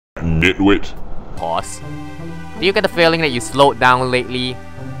Nitwit. Pause. Do you get the feeling that you slowed down lately?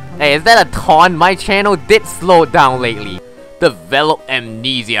 Hey, is that a taunt? My channel did slow down lately. Develop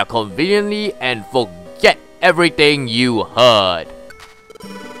amnesia conveniently and forget everything you heard.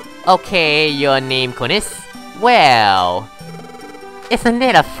 Okay, your name Konis? Well, isn't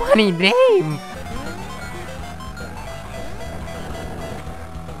it a funny name?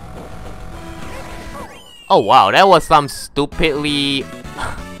 Oh wow, that was some stupidly...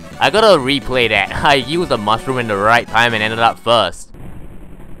 I gotta replay that. I used the mushroom in the right time and ended up first.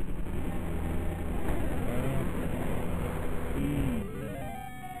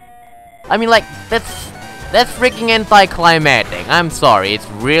 I mean, like, that's freaking anticlimactic. I'm sorry, it's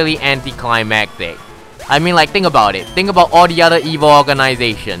really anticlimactic. I mean, like, think about it. Think about all the other evil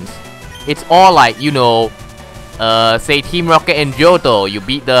organizations. It's all like, you know, say Team Rocket and Johto, you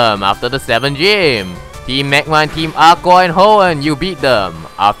beat them after the 7 gym. Team Magma and Team Aqua and Hoenn, you beat them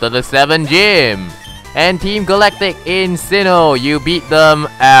after the 7 gym. And Team Galactic in Sinnoh, you beat them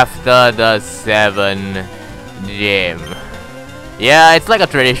after the 7 gym. Yeah, it's like a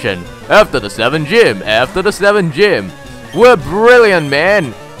tradition. After the 7 gym, after the 7 gym. We're brilliant,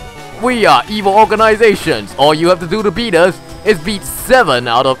 man. We are evil organizations. All you have to do to beat us is beat 7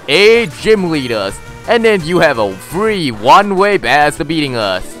 out of 8 gym leaders. And then you have a free one-way pass to beating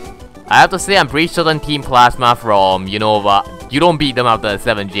us. I have to say I'm pretty certain Team Plasma from Unova, you don't beat them after the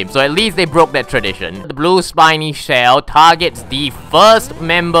 7 gym, so at least they broke that tradition. The blue spiny shell targets the first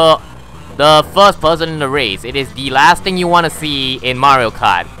member, the first person in the race. It is the last thing you want to see in Mario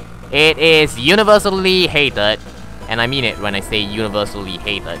Kart. It is universally hated, and I mean it when I say universally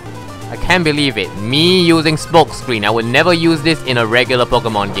hated. I can't believe it, me using smokescreen. I would never use this in a regular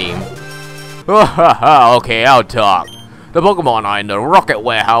Pokemon game. Okay, I'll talk. The Pokemon are in the Rocket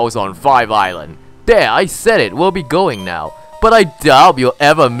Warehouse on 5 Island. There, I said it, we'll be going now. But I doubt you'll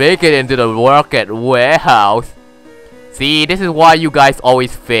ever make it into the Rocket Warehouse. See, this is why you guys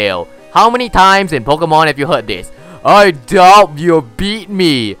always fail. How many times in Pokemon have you heard this? I doubt you'll beat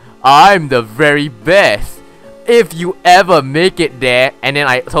me. I'm the very best. If you ever make it there, and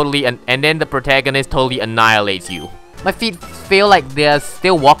then the protagonist totally annihilates you. My feet feel like they're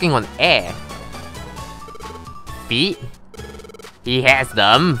still walking on air. Feet? He has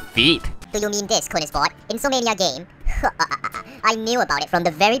them. Feet. Do you mean this, Konisbored? Insomnia game? I knew about it from the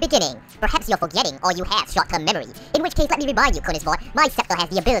very beginning. Perhaps you're forgetting, or you have short-term memory. In which case, let me remind you, Konisbored, my scepter has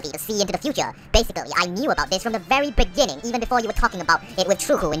the ability to see into the future. Basically, I knew about this from the very beginning, even before you were talking about it with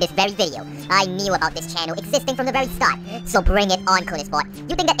Truhu in this very video. I knew about this channel existing from the very start. So bring it on, Konisbored.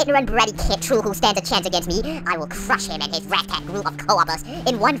 You think that ignorant bratty kid Truhu stands a chance against me? I will crush him and his ragtag group of co-opers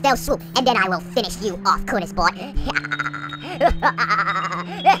in one fell swoop, and then I will finish you off, Konisbored.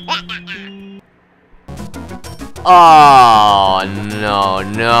 Oh, no.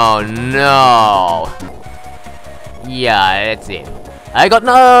 Yeah, that's it. I got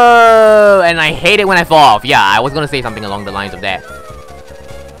no! And I hate it when I fall off. Yeah, I was gonna say something along the lines of that.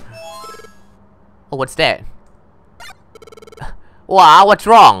 Oh, what's that? Wow, what's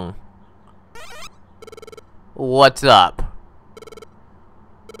wrong? What's up?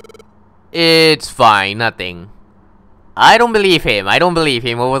 It's fine, nothing. I don't believe him. It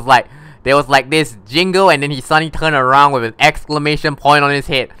was like... There was like this jingle and then he suddenly turned around with an exclamation point on his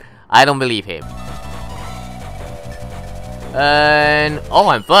head. I don't believe him. And... oh,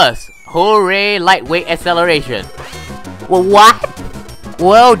 I'm first. Hooray, lightweight acceleration. Well, what?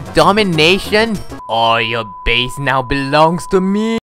 World domination? Oh, your base now belongs to me.